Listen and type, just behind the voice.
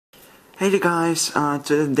Hey there guys,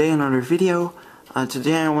 today another video.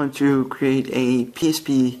 Today I want to create a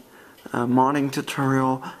PSP modding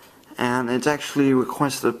tutorial, and it's actually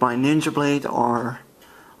requested by Ninja Blade, or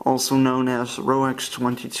also known as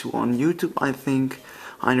Rox22 on YouTube, I think.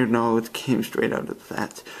 I don't know, it came straight out of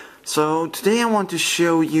that. So today I want to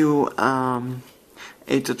show you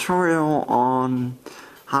a tutorial on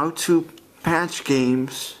how to patch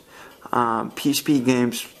games, PSP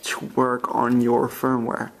games, to work on your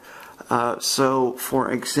firmware. So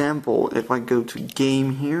for example, if I go to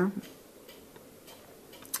game here,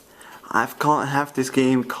 I have this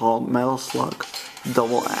game called Metal Slug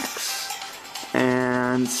XX,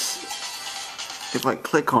 and if I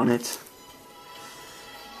click on it,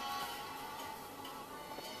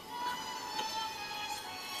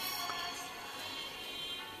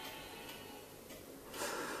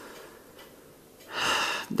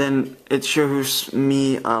 then it shows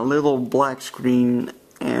me a little black screen,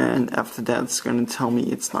 and after that it's going to tell me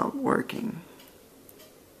it's not working.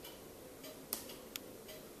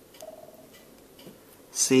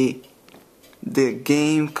 See, the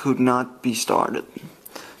game could not be started.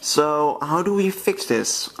 So how do we fix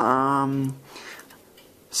this?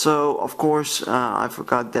 So of course I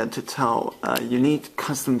forgot that to tell, you need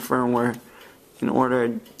custom firmware in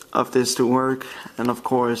order of this to work, and of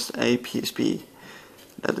course a PSP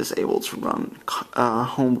that is able to run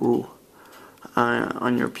homebrew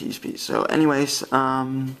on your PSP. So anyways,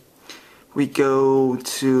 we go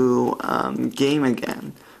to game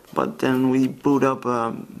again, but then we boot up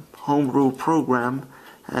a homebrew program,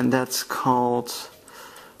 and that's called,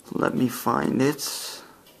 let me find it,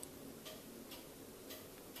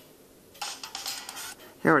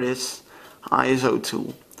 here it is, ISO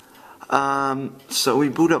tool. So we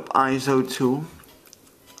boot up ISO tool,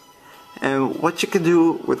 and what you can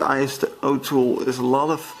do with ISO tool is a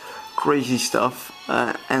lot of crazy stuff,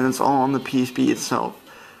 and it's all on the PSP itself.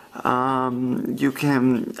 You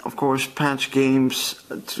can of course patch games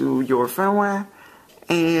to your firmware,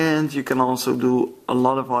 and you can also do a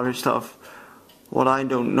lot of other stuff what I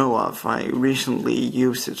don't know of. I recently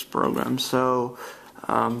used this program, so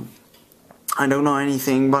I don't know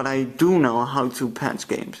anything, but I do know how to patch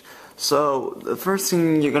games. So the first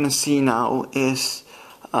thing you're gonna see now is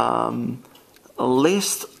a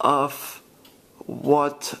list of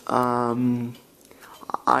what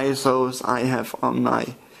ISOs I have on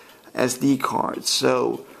my SD card.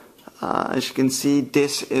 So as you can see,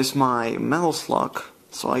 this is my Metal Slug,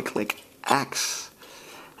 so I click X,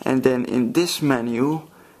 and then in this menu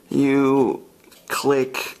you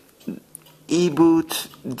click eBoot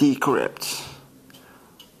Decrypt.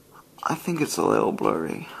 I think it's a little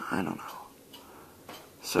blurry, I don't know.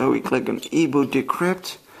 So we click on eBoot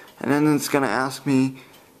Decrypt, and then it's gonna ask me,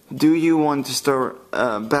 do you want to store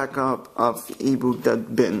backup of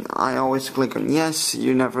eboot.bin? I always click on yes,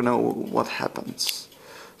 you never know what happens.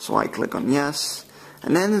 So I click on yes,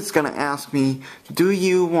 and then it's gonna ask me, do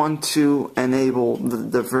you want to enable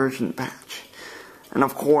the version patch? And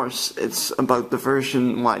of course it's about the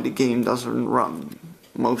version why the game doesn't run.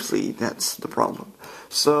 Mostly that's the problem.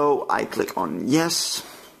 So I click on yes.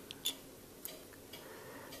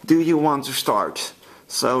 Do you want to start?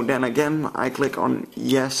 So then again I click on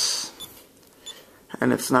yes,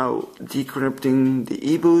 and it's now decrypting the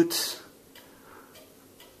eBoot.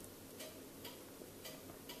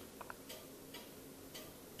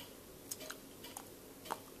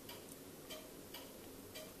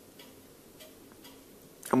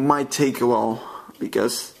 It might take a while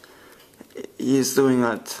because he is doing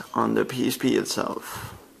that on the PSP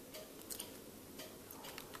itself.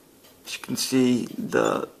 As you can see,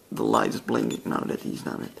 the light is blinking now that he's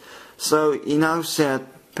done it. So he now said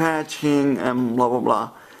patching and blah blah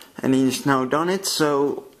blah, and he's now done it.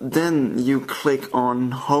 So then you click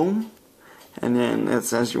on home, and then it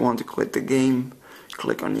says you want to quit the game.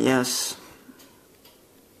 Click on yes.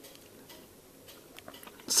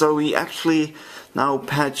 So we actually now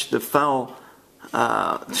patched the file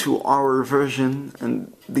to our version,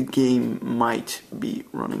 and the game might be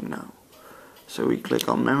running now. So we click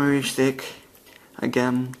on memory stick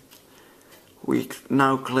again. We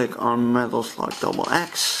now click on Metal Slug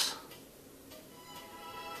XX.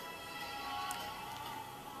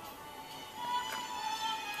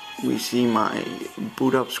 We see my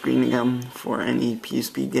boot up screen again for any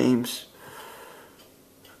PSP games.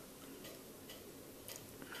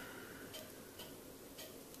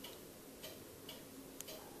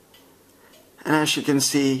 And as you can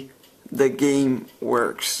see, the game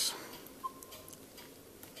works.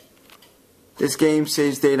 This game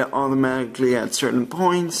saves data automatically at certain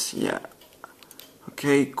points. Yeah.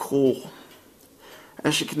 Okay, cool.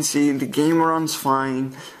 As you can see, the game runs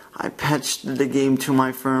fine. I patched the game to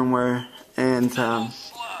my firmware, and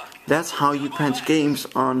that's how you patch games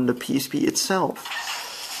on the PSP itself.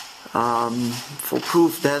 For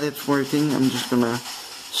proof that it's working, I'm just gonna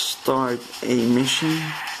start a mission.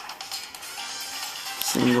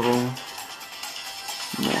 Single,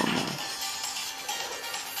 normal.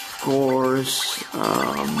 Of course,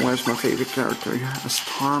 where's my favorite character?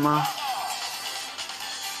 Astana.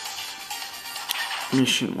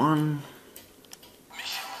 Mission 1.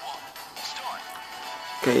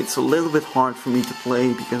 Okay, it's a little bit hard for me to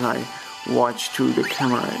play because I watch through the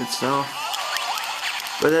camera itself.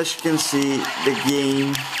 But as you can see, the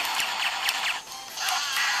game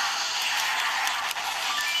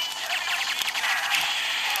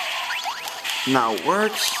now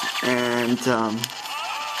works, and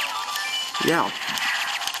yeah,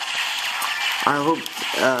 I hope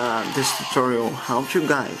this tutorial helped you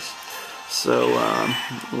guys. So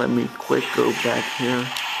let me quick go back here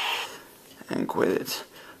and quit it.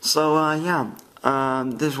 So yeah,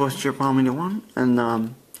 this was Chip 1,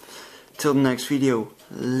 and till the next video,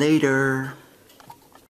 later.